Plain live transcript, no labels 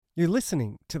You're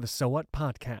listening to the So What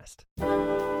Podcast.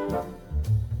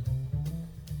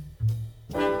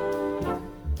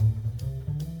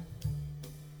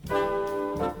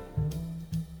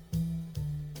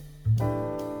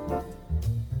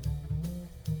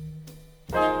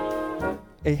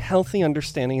 A healthy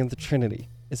understanding of the Trinity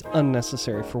is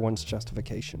unnecessary for one's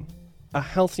justification. A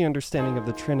healthy understanding of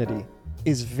the Trinity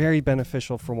is very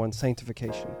beneficial for one's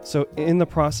sanctification. So in the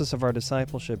process of our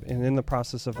discipleship and in the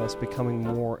process of us becoming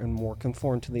more and more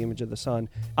conformed to the image of the Son,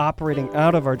 operating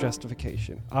out of our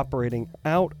justification, operating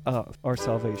out of our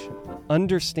salvation,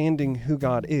 understanding who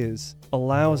God is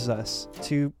allows us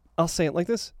to, I'll say it like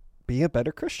this, be a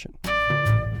better Christian.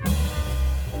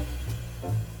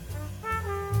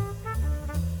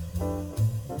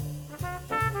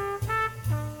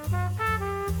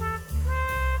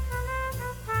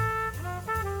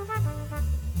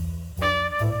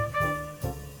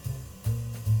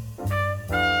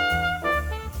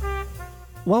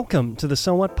 Welcome to the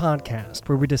So What Podcast,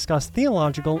 where we discuss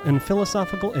theological and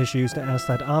philosophical issues to ask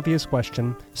that obvious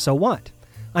question, so what?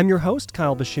 I'm your host,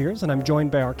 Kyle Bashirs, and I'm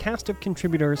joined by our cast of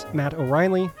contributors, Matt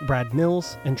O'Reilly, Brad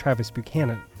Mills, and Travis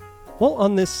Buchanan. Well,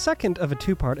 on this second of a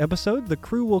two-part episode, the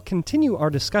crew will continue our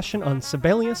discussion on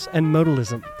Sabellius and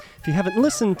modalism. If you haven't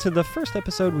listened to the first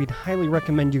episode, we'd highly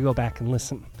recommend you go back and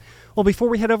listen. Well, before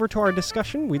we head over to our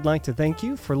discussion, we'd like to thank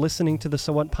you for listening to the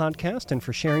So What Podcast and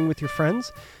for sharing with your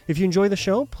friends. If you enjoy the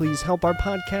show, please help our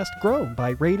podcast grow by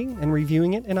rating and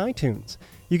reviewing it in iTunes.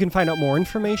 You can find out more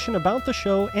information about the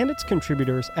show and its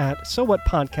contributors at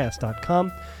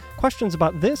sowhatpodcast.com. Questions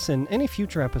about this and any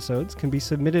future episodes can be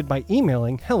submitted by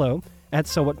emailing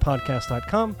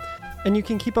hello@sowhatpodcast.com. And you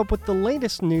can keep up with the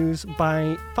latest news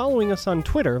by following us on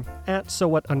Twitter at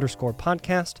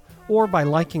SoWhat_podcast or by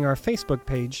liking our Facebook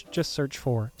page. Just search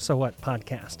for So What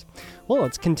Podcast. Well,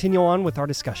 let's continue on with our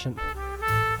discussion.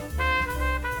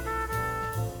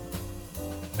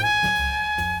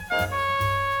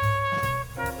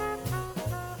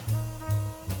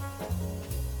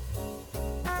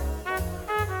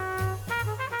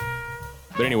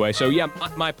 But anyway, so yeah,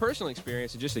 my personal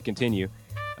experience, and just to continue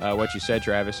what you said,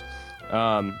 Travis,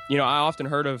 I often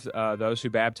heard of those who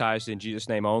baptized in Jesus'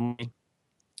 name only.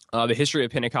 The history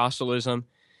of Pentecostalism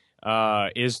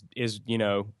is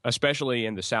especially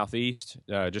in the Southeast,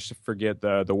 just to forget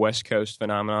the West Coast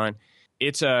phenomenon.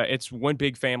 It's one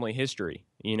big family history.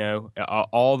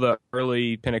 All the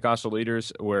early Pentecostal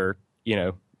leaders were,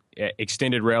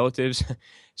 extended relatives.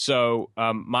 So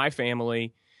my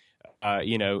family,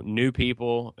 knew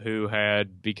people who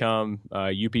had become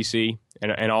UPC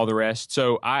and all the rest.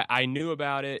 So I knew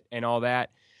about it and all that.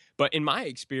 But in my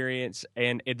experience,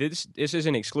 and this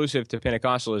isn't exclusive to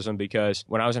Pentecostalism, because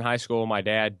when I was in high school, my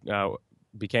dad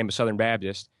became a Southern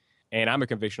Baptist, and I'm a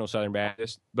convictional Southern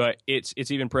Baptist. But it's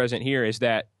even present here, is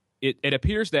that it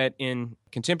appears that in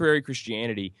contemporary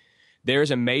Christianity, there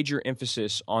is a major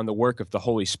emphasis on the work of the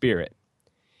Holy Spirit.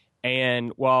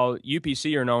 And while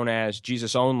UPC are known as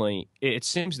Jesus only, it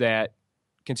seems that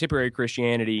contemporary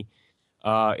Christianity,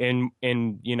 in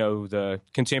the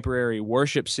contemporary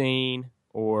worship scene,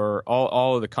 or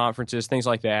all of the conferences, things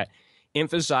like that,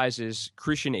 emphasizes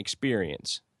Christian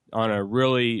experience on a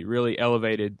really, really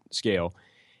elevated scale.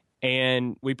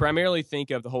 And we primarily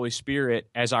think of the Holy Spirit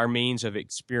as our means of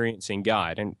experiencing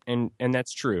God. And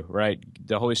that's true, right?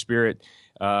 The Holy Spirit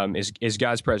is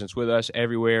God's presence with us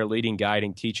everywhere, leading,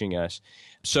 guiding, teaching us.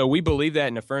 So we believe that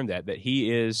and affirm that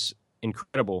He is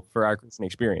incredible for our Christian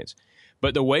experience.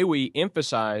 But the way we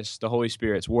emphasize the Holy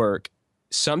Spirit's work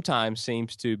sometimes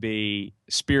seems to be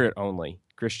Spirit-only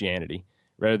Christianity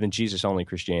rather than Jesus-only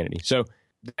Christianity. So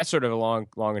that's sort of a long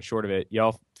and short of it.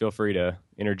 Y'all feel free to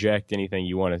interject anything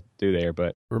you want to do there.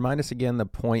 But remind us again the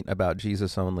point about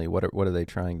Jesus only. What are they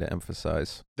trying to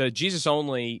emphasize? The Jesus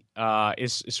only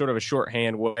is sort of a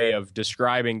shorthand way of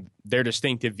describing their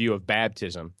distinctive view of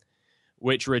baptism,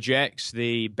 which rejects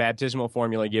the baptismal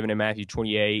formula given in Matthew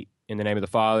 28, in the name of the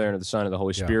Father and of the Son and of the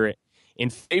Holy Spirit, in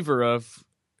favor of,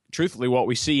 truthfully, what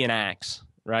we see in Acts,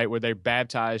 right, where they're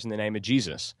baptized in the name of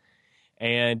Jesus.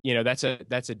 And that's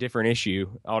a different issue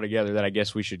altogether that I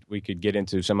guess we could get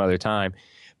into some other time.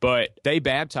 But they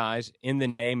baptize in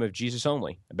the name of Jesus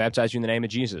only. I baptize you in the name of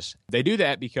Jesus. They do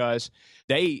that because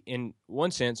they, in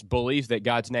one sense, believe that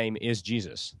God's name is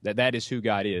Jesus, that is who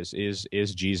God is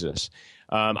Jesus.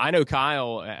 I know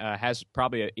Kyle has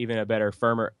probably even a better,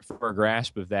 firmer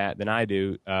grasp of that than I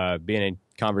do, being in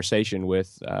conversation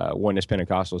with Oneness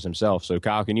Pentecostals himself. So,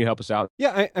 Kyle, can you help us out?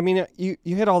 Yeah, I mean, you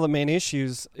hit all the main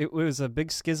issues. It was a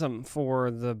big schism for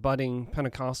the budding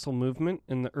Pentecostal movement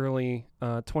in the early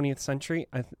 20th century.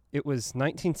 It was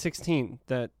 1916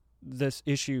 that this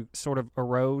issue sort of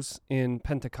arose in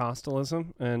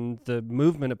Pentecostalism, and the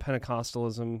movement of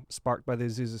Pentecostalism sparked by the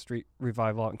Azusa Street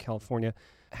revival out in California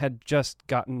had just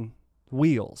gotten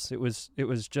wheels. It was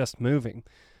just moving.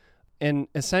 And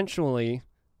essentially,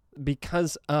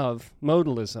 because of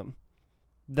modalism,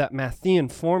 that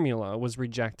Matthean formula was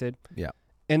rejected. Yeah.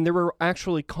 And there were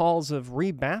actually calls of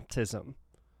rebaptism.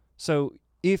 So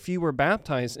if you were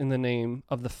baptized in the name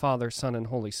of the Father, Son, and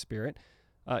Holy Spirit,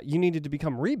 you needed to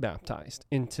become rebaptized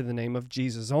into the name of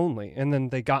Jesus only. And then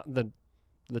they got the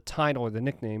title or the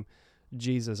nickname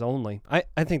Jesus only.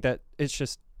 I think that it's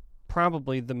just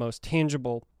probably the most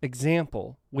tangible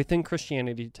example within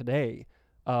Christianity today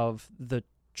of the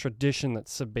tradition that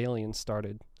Sabellian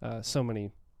started so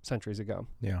many centuries ago.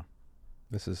 Yeah.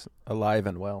 This is alive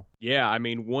and well. Yeah, I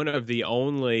mean, one of the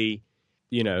only,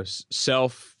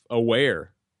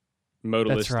 self-aware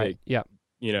modalistic. That's right. Yeah.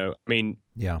 I mean,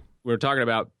 Yeah. we're talking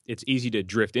about it's easy to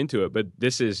drift into it, but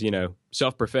this is,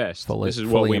 self-professed. This is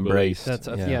what fully we embraced. That's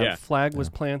Yeah. flag was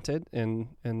planted, and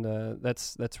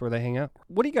that's where they hang out.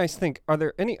 What do you guys think? Are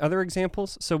there any other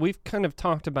examples? So we've kind of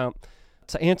talked about,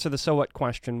 to answer the so what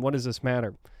question, what does this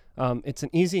matter? It's an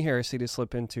easy heresy to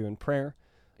slip into in prayer.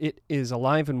 It is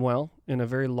alive and well in a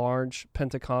very large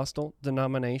Pentecostal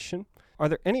denomination. Are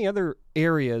there any other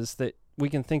areas that we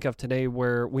can think of today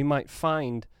where we might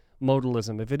find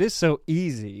modalism? If it is so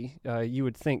easy, you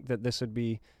would think that this would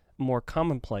be more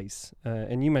commonplace.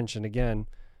 And you mentioned again,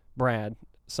 Brad,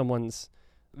 someone's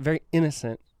very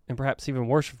innocent and perhaps even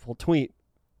worshipful tweet,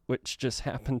 which just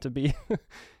happened to be,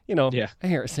 a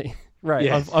heresy. Right.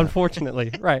 Yeah.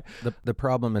 Unfortunately. Right. The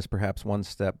problem is perhaps one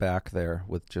step back there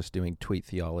with just doing tweet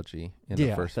theology in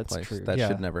the first that's place. true. That Yeah.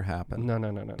 should never happen. No.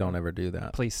 Don't ever do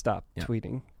that. Please stop Yeah.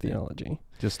 tweeting theology.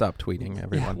 Just stop tweeting,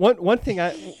 everyone. One thing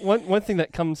that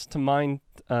comes to mind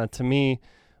to me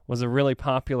was a really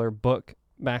popular book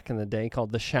back in the day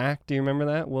called The Shack. Do you remember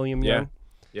that? William Yeah. Young?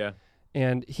 Yeah.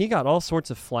 And he got all sorts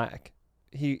of flack.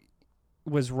 He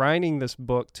was writing this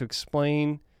book to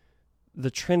explain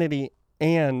the Trinity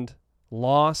and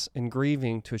loss and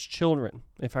grieving to his children,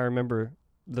 if I remember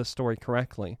the story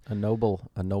correctly. A noble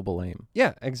aim.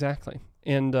 Yeah, exactly.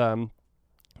 And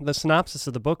the synopsis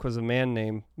of the book was a man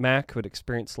named Mac who had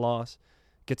experienced loss,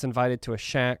 gets invited to a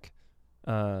shack.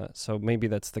 So maybe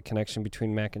that's the connection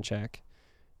between Mac and Shack.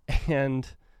 And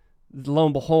lo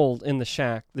and behold, in the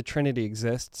shack, the Trinity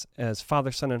exists as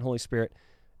Father, Son, and Holy Spirit,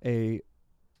 a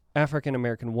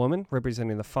African-American woman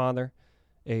representing the Father,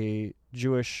 a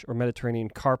Jewish or Mediterranean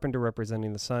carpenter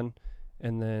representing the Son,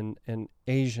 and then an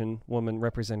Asian woman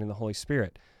representing the Holy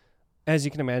Spirit. As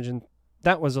you can imagine,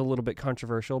 that was a little bit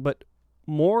controversial, but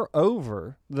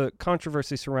moreover, the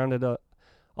controversy surrounded a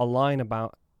line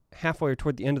about halfway or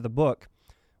toward the end of the book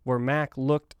where Mac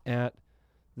looked at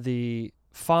the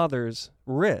Father's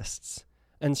wrists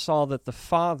and saw that the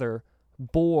Father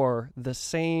bore the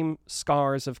same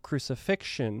scars of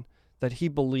crucifixion that he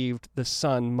believed the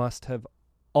Son must have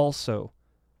also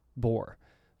bore.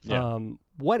 Yeah.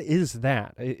 What is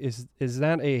that? Is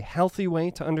that a healthy way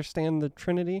to understand the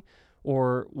Trinity,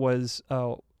 or was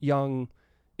Young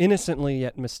innocently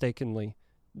yet mistakenly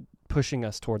pushing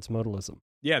us towards modalism?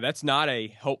 Yeah, that's not a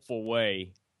helpful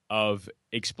way of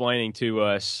explaining to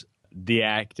us the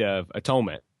act of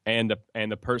atonement and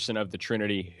the person of the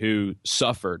Trinity who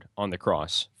suffered on the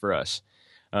cross for us.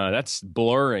 That's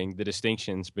blurring the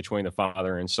distinctions between the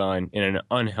Father and Son in an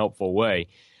unhelpful way.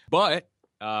 But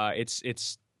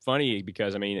it's funny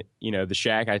because, the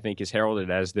Shack, I think, is heralded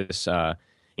as this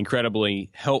incredibly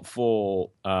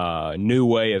helpful new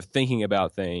way of thinking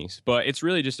about things. But it's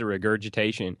really just a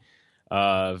regurgitation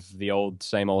of the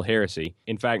same old heresy.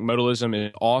 In fact, modalism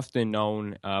is often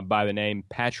known by the name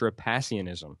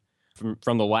patripassianism,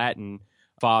 from the Latin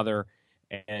father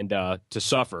and to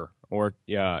suffer. Or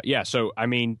so at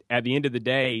the end of the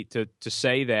day, to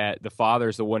say that the Father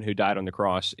is the one who died on the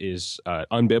cross is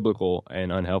unbiblical and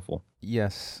unhelpful.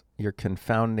 Yes, you're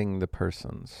confounding the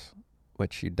persons,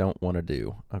 which you don't want to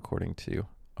do according to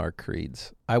our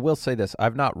creeds. I will say this: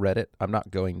 I've not read it. I'm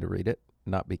not going to read it,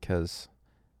 not because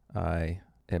I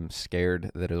am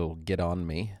scared that it'll get on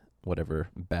me, whatever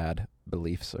bad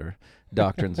beliefs or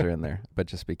doctrines are in there, but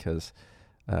just because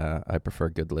I prefer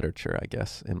good literature, I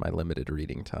guess, in my limited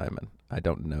reading time, and I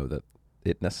don't know that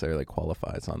it necessarily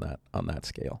qualifies on that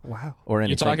scale. Wow. Or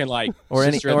anything, You're talking like or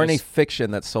any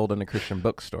fiction that's sold in a Christian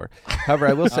bookstore. However,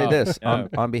 I will say this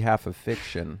on behalf of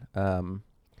fiction.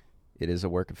 It is a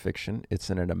work of fiction. It's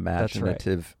an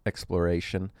imaginative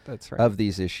exploration of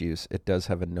these issues. It does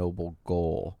have a noble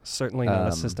goal. Certainly not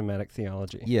a systematic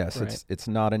theology. Yes, right. it's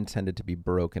not intended to be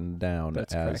broken down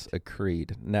That's as correct. a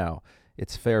creed. Now,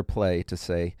 it's fair play to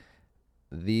say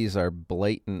these are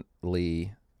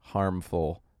blatantly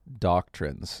harmful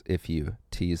doctrines if you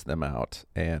tease them out,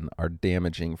 and are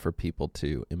damaging for people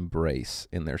to embrace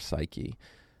in their psyche.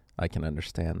 I can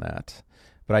understand that.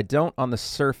 But I don't, on the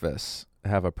surface,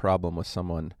 have a problem with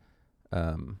someone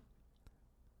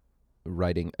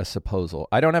writing a supposal.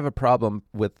 I don't have a problem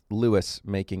with Lewis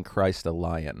making Christ a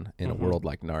lion in a world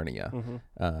like Narnia.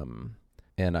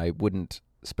 And I wouldn't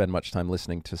spend much time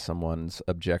listening to someone's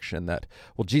objection that,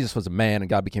 well, Jesus was a man and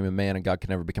God became a man and God can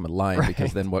never become a lion,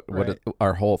 because then what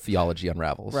our whole theology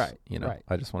unravels. Right.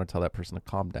 I just want to tell that person to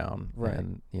calm down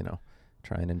and,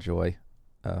 try and enjoy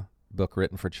a book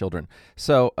written for children.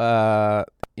 So, I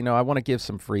want to give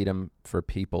some freedom for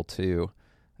people to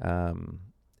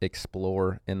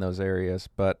explore in those areas,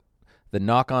 but the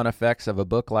knock-on effects of a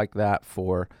book like that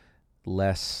for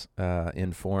less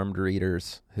informed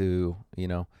readers who,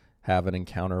 have an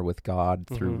encounter with God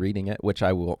through reading it, which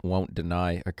I won't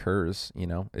deny occurs.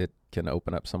 It can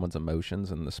open up someone's emotions,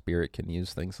 and the Spirit can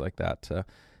use things like that to.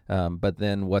 But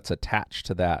then what's attached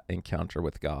to that encounter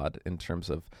with God in terms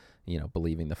of,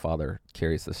 believing the Father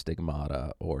carries the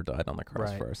stigmata or died on the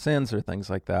cross for our sins or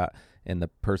things like that, and the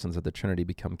persons of the Trinity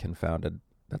become confounded.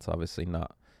 That's obviously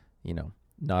not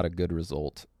a good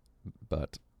result.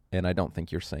 And I don't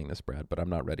think you're saying this, Brad, but I'm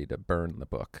not ready to burn the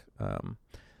book.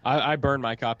 I burned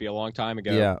my copy a long time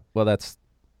ago. Yeah, well, that's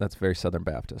very Southern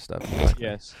Baptist stuff.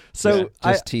 Yes. So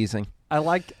just teasing. I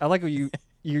like what you're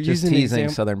just using teasing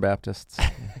Southern Baptists.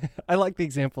 I like the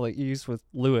example that you used with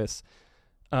Lewis.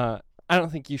 I don't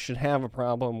think you should have a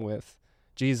problem with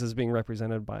Jesus being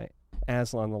represented by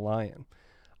Aslan the lion.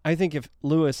 I think if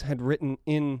Lewis had written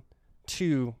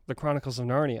into the Chronicles of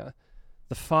Narnia,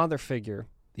 the father figure,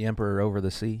 the Emperor over the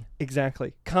sea,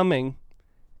 exactly, coming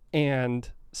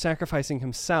and sacrificing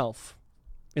himself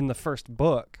in the first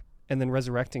book and then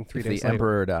resurrecting 3 days later. The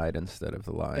Emperor died instead of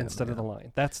the lion. Instead of the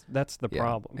lion. That's the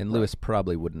problem. And Lewis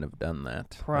probably wouldn't have done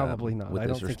that. Probably not. With I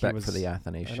don't his think respect he was, for the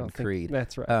Athanasian Creed.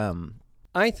 That's right.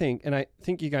 I think, and I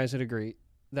think you guys would agree,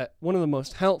 that one of the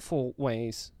most helpful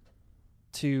ways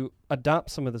to adopt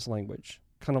some of this language,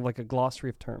 kind of like a glossary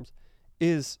of terms,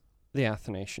 is the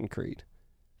Athanasian Creed.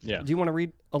 Yeah. Do you want to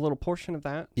read a little portion of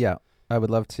that? Yeah, I would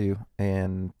love to.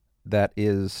 And that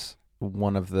is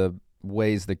one of the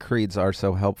ways the creeds are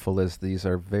so helpful, is these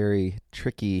are very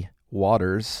tricky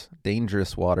waters,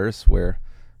 dangerous waters, where,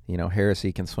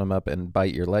 heresy can swim up and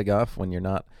bite your leg off when you're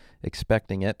not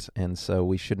expecting it. And so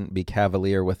we shouldn't be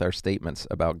cavalier with our statements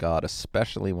about God,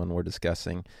 especially when we're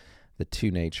discussing the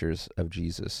two natures of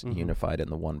Jesus unified in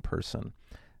the one person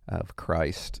of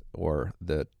Christ, or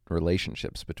the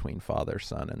relationships between Father,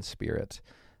 Son, and Spirit.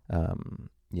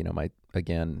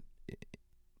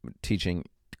 Teaching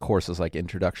courses like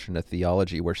Introduction to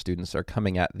Theology, where students are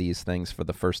coming at these things for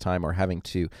the first time, or having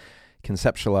to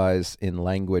conceptualize in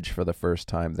language for the first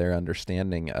time their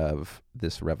understanding of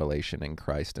this revelation in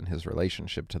Christ and his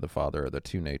relationship to the Father, or the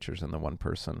two natures in the one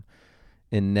person.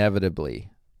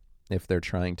 Inevitably, if they're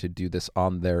trying to do this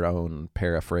on their own,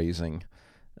 paraphrasing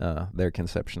their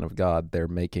conception of God, they're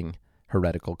making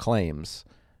heretical claims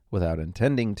without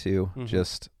intending to,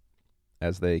 just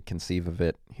as they conceive of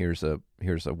it. Here's a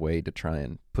way to try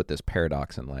and put this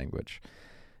paradox in language.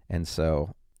 And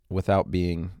so, without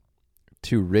being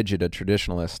too rigid a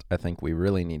traditionalist, I think we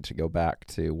really need to go back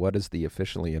to what is the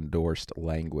officially endorsed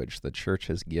language the Church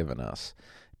has given us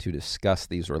to discuss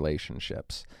these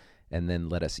relationships, and then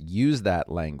let us use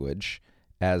that language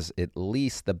as at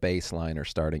least the baseline or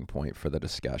starting point for the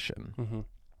discussion.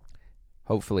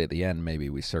 Hopefully at the end, maybe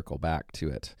we circle back to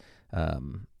it.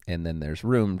 And then there's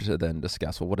room to then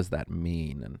discuss, well, what does that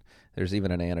mean? And there's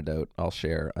even an anecdote I'll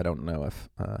share. I don't know if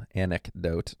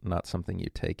anecdote, not something you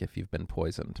take if you've been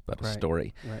poisoned, but a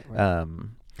story. Right.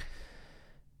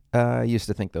 I used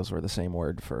to think those were the same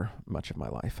word for much of my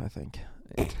life, I think,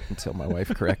 until my wife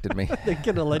corrected me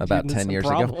about 10 years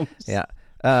ago. Yeah.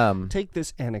 Take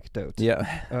this anecdote.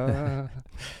 Yeah.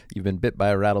 You've been bit by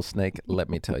a rattlesnake. Let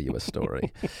me tell you a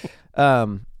story.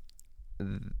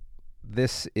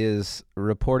 This is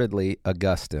reportedly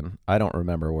Augustine. I don't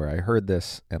remember where I heard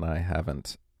this, and I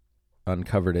haven't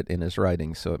uncovered it in his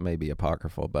writings, so it may be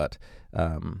apocryphal, but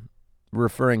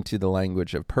referring to the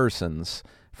language of persons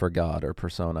for God, or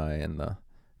persona in the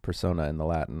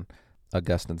Latin,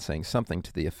 Augustine saying something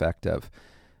to the effect of,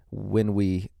 when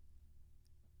we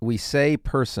say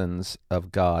persons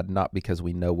of God not because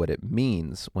we know what it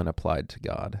means when applied to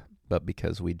God, but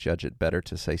because we judge it better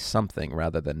to say something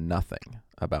rather than nothing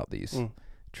about these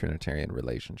Trinitarian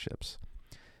relationships.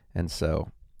 And so,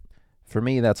 for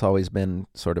me, that's always been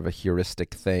sort of a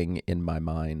heuristic thing in my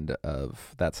mind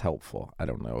of, that's helpful. I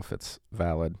don't know if it's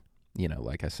valid.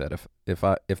 like I said, if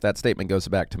that statement goes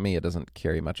back to me, it doesn't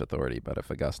carry much authority. But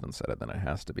if Augustine said it, then it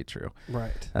has to be true.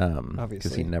 Right. Obviously,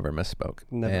 because he never misspoke,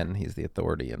 Never. and he's the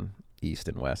authority in East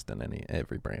and West and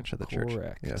every branch of the church.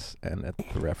 Correct. Yes, and at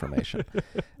the Reformation.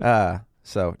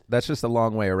 So that's just a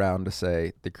long way around to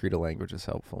say the creedal language is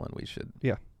helpful, and we should.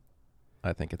 Yeah.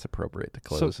 I think it's appropriate to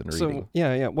close in reading. So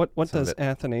yeah. What some of does it.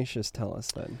 Athanasius tell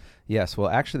us then? Yes. Well,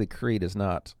 actually, the creed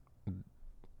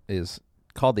is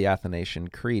called the Athanasian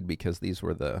Creed because these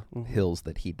were the hills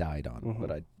that he died on.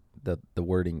 Mhm. But the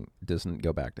wording doesn't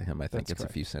go back to him. I think That's it's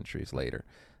correct. a few centuries later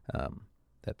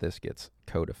that this gets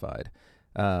codified.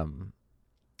 And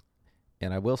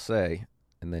I will say,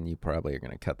 and then you probably are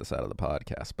going to cut this out of the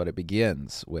podcast, but it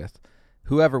begins with,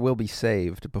 whoever will be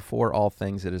saved, before all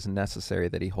things it is necessary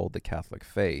that he hold the Catholic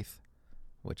faith,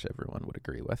 which everyone would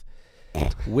agree with.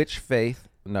 Which faith?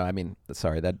 No, I mean,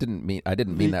 sorry, I didn't mean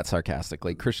that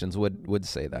sarcastically. Christians would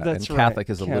say that, That's and right. Catholic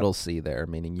is a little c there,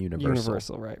 meaning universal.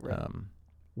 Universal, right.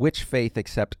 Which faith,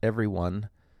 except everyone,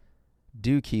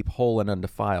 do keep whole and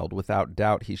undefiled, without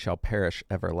doubt he shall perish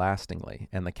everlastingly.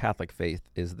 And the Catholic faith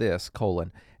is this,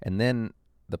 and then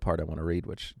the part I want to read,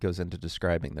 which goes into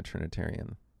describing the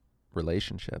Trinitarian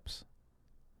relationships.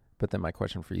 But then my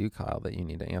question for you, Kyle, that you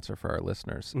need to answer for our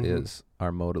listeners is,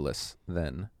 are modalists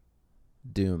then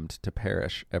doomed to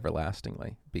perish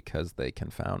everlastingly because they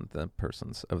confound the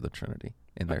persons of the Trinity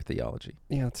in their theology?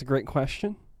 Yeah, it's a great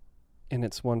question, and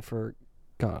it's one for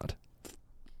God.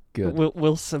 Good.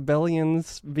 Will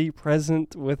Sabellians be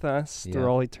present with us Yeah. through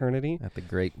all eternity? At the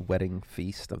great wedding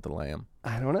feast of the Lamb.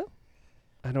 I don't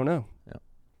know. Yeah.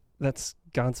 That's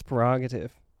God's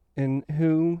prerogative in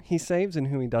who he saves and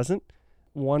who he doesn't.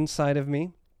 One side of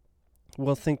me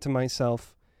will think to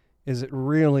myself, is it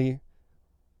really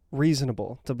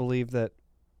reasonable to believe that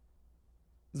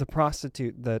the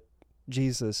prostitute that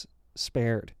Jesus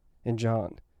spared in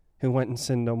John, who went and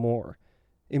sinned no more,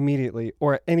 immediately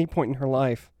or at any point in her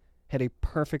life had a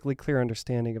perfectly clear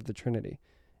understanding of the Trinity,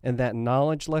 and that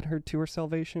knowledge led her to her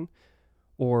salvation?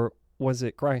 Or was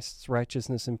it Christ's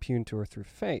righteousness impugned to her through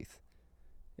faith?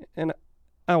 And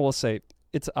I will say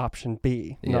it's option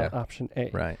B, not option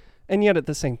A. Right. And yet at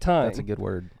the same time, That's a good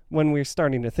word. when we're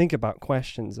starting to think about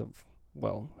questions of,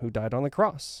 well, who died on the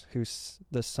cross? Who's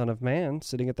the Son of Man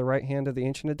sitting at the right hand of the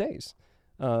Ancient of Days?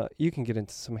 You can get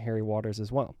into some hairy waters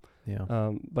as well.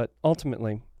 Yeah. But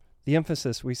ultimately, the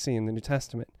emphasis we see in the New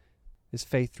Testament is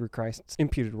faith through Christ's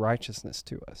imputed righteousness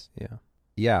to us. Yeah.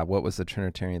 Yeah. What was the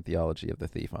Trinitarian theology of the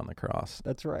thief on the cross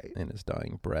That's right. in his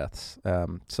dying breaths?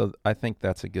 So I think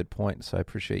that's a good point. So I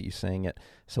appreciate you saying it.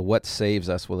 So what saves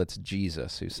us? Well, it's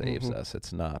Jesus who saves us.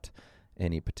 It's not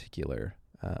any particular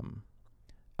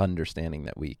understanding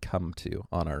that we come to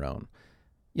on our own.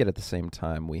 Yet at the same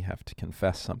time, we have to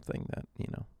confess something that,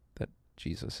 that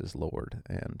Jesus is Lord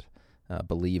and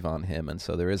believe on him. And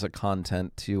so there is a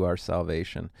content to our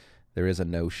salvation. There is a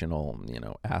notional,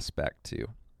 aspect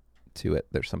to it.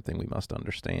 There's something we must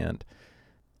understand.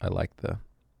 I like the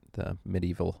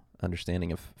medieval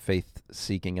understanding of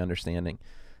faith-seeking understanding.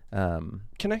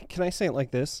 Can I say it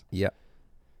like this? Yeah.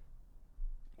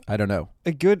 I don't know.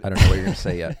 I don't know what you're going to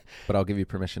say yet, but I'll give you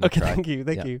permission to try. Thank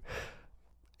you.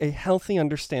 A healthy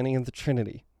understanding of the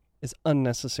Trinity is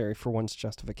unnecessary for one's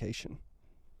justification.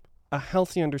 A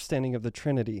healthy understanding of the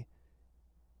Trinity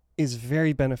is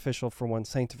very beneficial for one's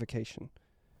sanctification.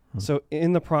 So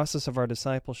in the process of our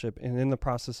discipleship and in the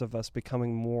process of us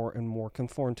becoming more and more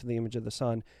conformed to the image of the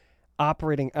Son,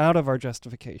 operating out of our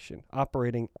justification,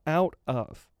 operating out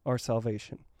of our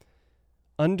salvation,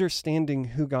 understanding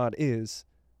who God is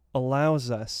allows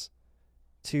us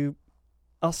to,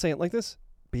 I'll say it like this,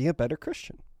 be a better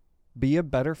Christian, be a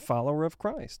better follower of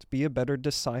Christ, be a better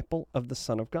disciple of the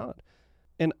Son of God.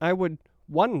 And I would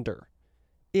wonder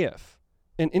if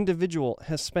an individual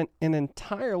has spent an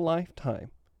entire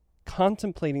lifetime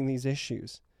contemplating these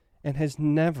issues and has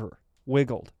never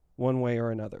wiggled one way or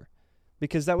another,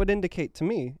 because that would indicate to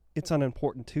me it's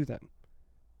unimportant to them.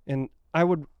 And I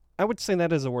would say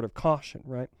that as a word of caution,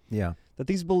 right? Yeah. That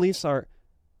these beliefs are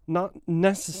not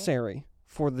necessary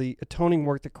for the atoning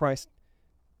work that Christ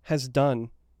has done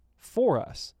for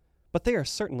us, but they are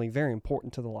certainly very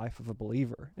important to the life of a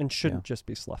believer and shouldn't just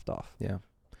be sloughed off. Yeah.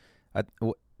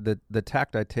 The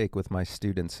tact I take with my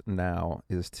students now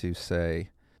is to say,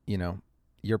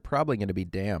 you're probably going to be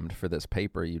damned for this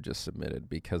paper you just submitted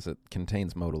because it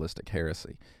contains modalistic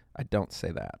heresy. I don't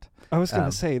say that. I was going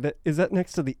to say, that is that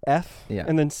next to the F? Yeah.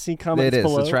 And then C comments it is.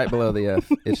 below? It's right below the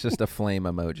F. It's just a flame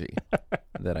emoji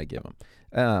that I give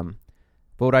them.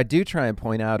 But what I do try and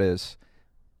point out is,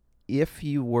 if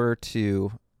you were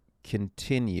to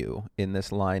continue in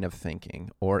this line of thinking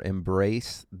or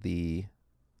embrace the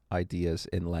ideas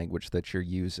in language that you're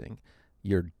using,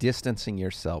 you're distancing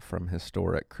yourself from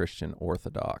historic Christian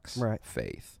Orthodox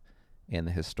faith and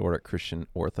the historic Christian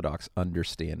Orthodox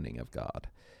understanding of God.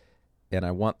 And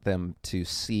I want them to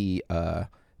see a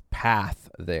path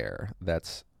there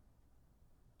that's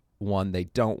one they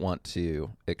don't want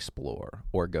to explore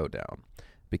or go down,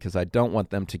 because I don't want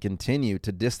them to continue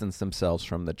to distance themselves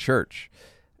from the church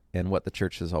and what the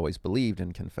church has always believed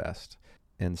and confessed.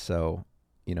 And so,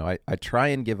 I try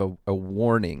and give a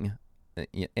warning,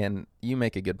 and you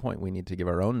make a good point. We need to give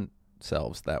our own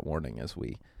selves that warning as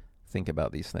we think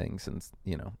about these things. And,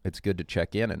 it's good to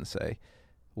check in and say,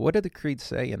 what did the creed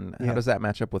say, and how does that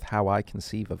match up with how I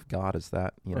conceive of God? Is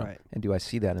that, and do I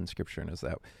see that in Scripture? And is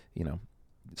that,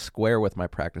 square with my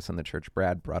practice in the church?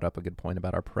 Brad brought up a good point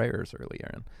about our prayers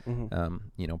earlier.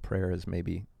 And, prayer is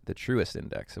maybe the truest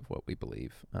index of what we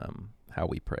believe, how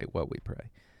we pray, what we pray.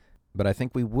 But I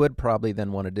think we would probably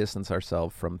then want to distance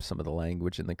ourselves from some of the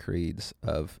language in the creeds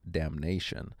of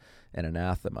damnation and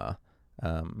anathema,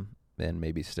 and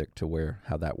maybe stick to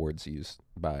how that word's used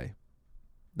by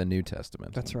the New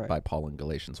Testament. That's right. By Paul in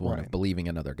Galatians 1, of believing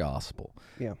another gospel.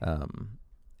 Yeah.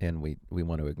 And we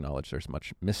want to acknowledge there's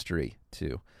much mystery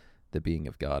to the being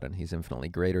of God, and he's infinitely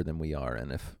greater than we are.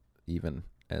 And if even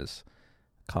as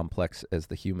complex as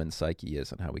the human psyche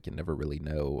is, and how we can never really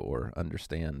know or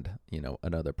understand,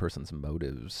 another person's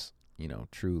motives,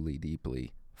 truly,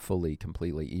 deeply, fully,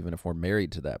 completely, even if we're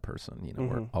married to that person,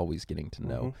 we're always getting to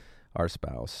know our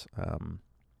spouse,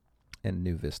 and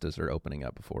new vistas are opening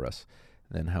up before us.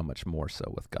 Then how much more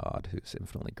so with God, who's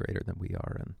infinitely greater than we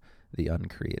are, and the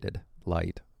uncreated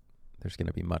light. There's going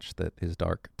to be much that is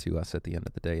dark to us at the end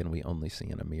of the day, and we only see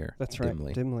in a mirror. That's right,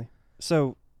 dimly.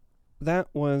 So that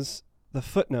was the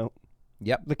footnote.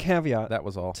 Yep. The caveat. That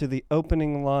was all. To the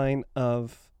opening line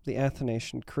of the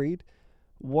Athanasian Creed.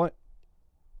 What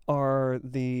is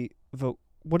the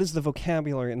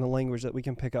vocabulary and the language that we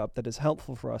can pick up that is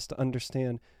helpful for us to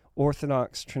understand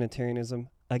Orthodox Trinitarianism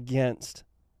against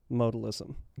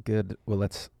modalism? Good. Well,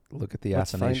 let's look at the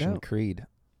Athanasian Creed.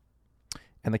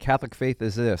 And the Catholic faith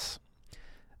is this: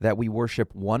 that we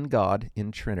worship one God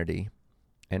in Trinity,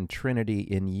 and Trinity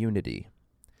in unity,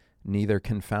 neither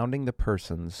confounding the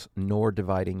persons nor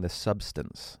dividing the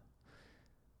substance.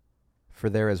 For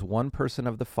there is one person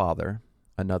of the Father,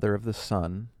 another of the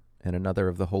Son, and another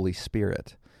of the Holy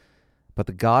Spirit. But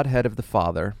the Godhead of the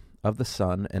Father, of the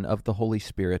Son, and of the Holy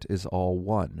Spirit is all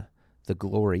one, the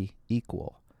glory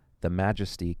equal, the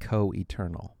majesty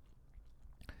co-eternal.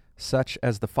 Such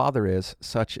as the Father is,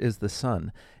 such is the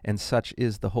Son, and such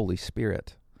is the Holy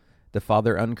Spirit. The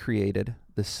Father uncreated,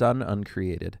 the Son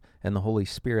uncreated, and the Holy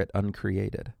Spirit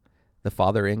uncreated. The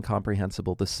Father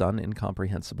incomprehensible, the Son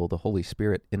incomprehensible, the Holy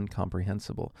Spirit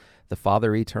incomprehensible. The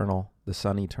Father eternal, the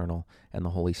Son eternal, and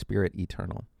the Holy Spirit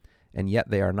eternal. And yet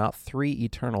they are not three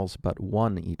eternals, but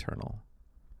one eternal.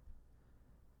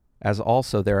 As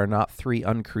also there are not three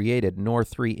uncreated, nor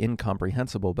three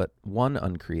incomprehensible, but one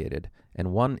uncreated,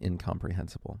 and one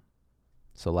incomprehensible.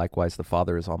 So likewise the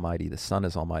Father is almighty, the Son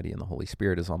is almighty, and the Holy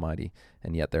Spirit is almighty,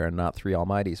 and yet there are not three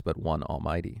almighties, but one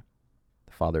almighty.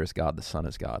 The Father is God, the Son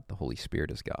is God, the Holy Spirit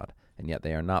is God, and yet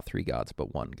they are not three gods,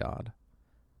 but one God.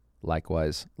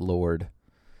 Likewise, Lord,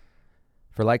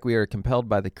 for like we are compelled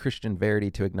by the Christian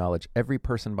verity to acknowledge every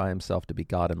person by himself to be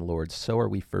God and Lord, so are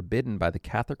we forbidden by the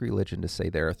Catholic religion to say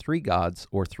there are three gods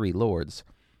or three lords,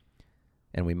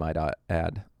 and we might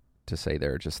add to say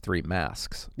there are just three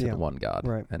masks to the one God,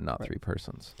 and not three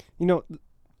persons.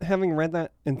 Having read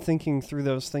that and thinking through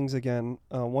those things again,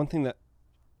 one thing that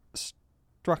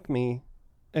struck me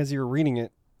as you were reading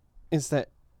it is that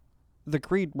the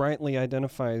Creed rightly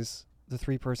identifies the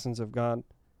three persons of God.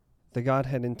 The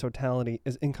Godhead in totality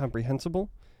is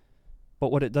incomprehensible, but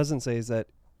what it doesn't say is that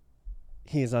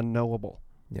he is unknowable.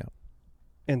 Yeah.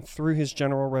 And through his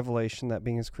general revelation, that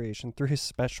being his creation, through his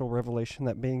special revelation,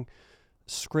 that being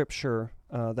Scripture,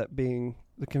 that being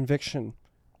the conviction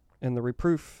and the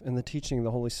reproof and the teaching of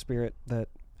the Holy Spirit that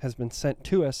has been sent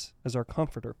to us as our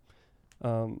comforter.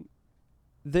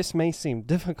 This may seem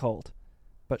difficult,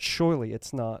 but surely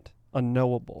it's not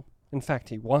unknowable. In fact,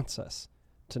 he wants us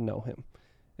to know him.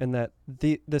 And that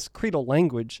this creedal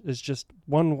language is just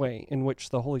one way in which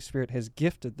the Holy Spirit has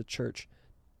gifted the church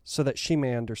so that she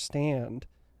may understand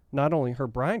not only her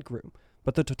bridegroom,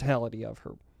 but the totality of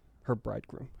her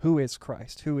bridegroom. Who is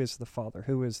Christ? Who is the Father?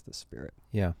 Who is the Spirit?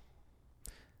 Yeah.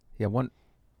 Yeah, one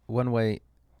way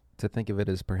to think of it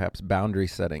is perhaps boundary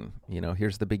setting.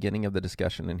 Here's the beginning of the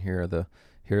discussion, and here are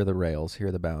the rails, here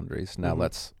are the boundaries. Now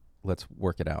let's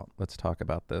work it out. Let's talk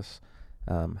about this.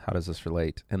 How does this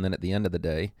relate? And then at the end of the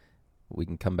day, we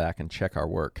can come back and check our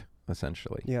work,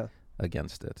 essentially. Yeah.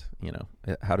 against it.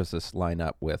 How does this line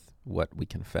up with what we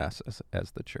confess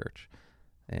as the church?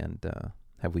 And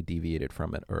have we deviated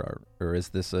from it, or is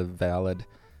this a valid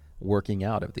working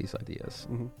out of these ideas?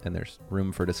 Mm-hmm. And there's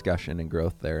room for discussion and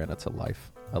growth there, and it's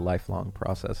a lifelong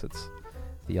process. It's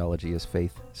theology is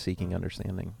faith seeking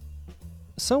understanding.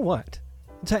 So what?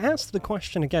 To ask the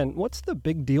question again, what's the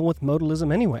big deal with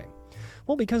modalism anyway?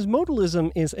 Well, because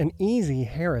modalism is an easy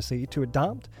heresy to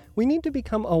adopt, we need to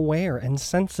become aware and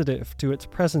sensitive to its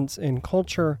presence in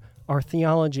culture, our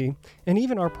theology, and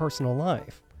even our personal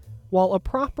life. While a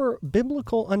proper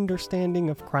biblical understanding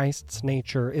of Christ's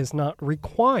nature is not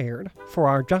required for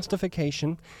our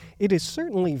justification, it is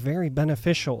certainly very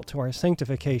beneficial to our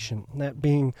sanctification, that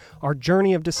being our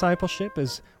journey of discipleship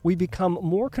as we become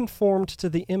more conformed to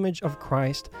the image of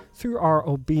Christ through our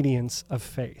obedience of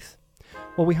faith.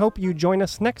 Well, we hope you join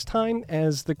us next time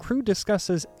as the crew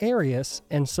discusses Arius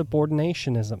and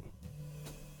subordinationism.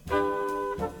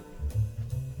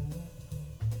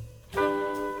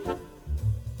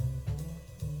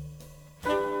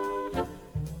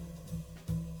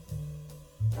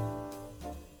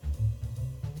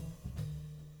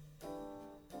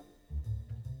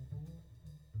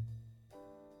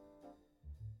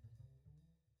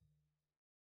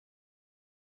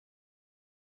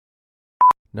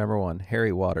 Number 1,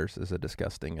 Harry Waters is a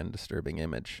disgusting and disturbing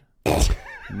image.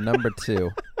 Number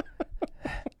 2,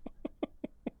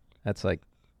 that's like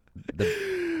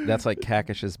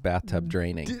Kakish's bathtub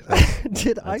draining.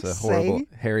 Did I That's a horrible say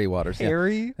Harry Waters?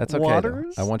 Harry That's okay,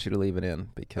 Waters? though. I want you to leave it in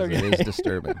because it is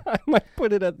disturbing. I might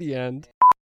put it at the end.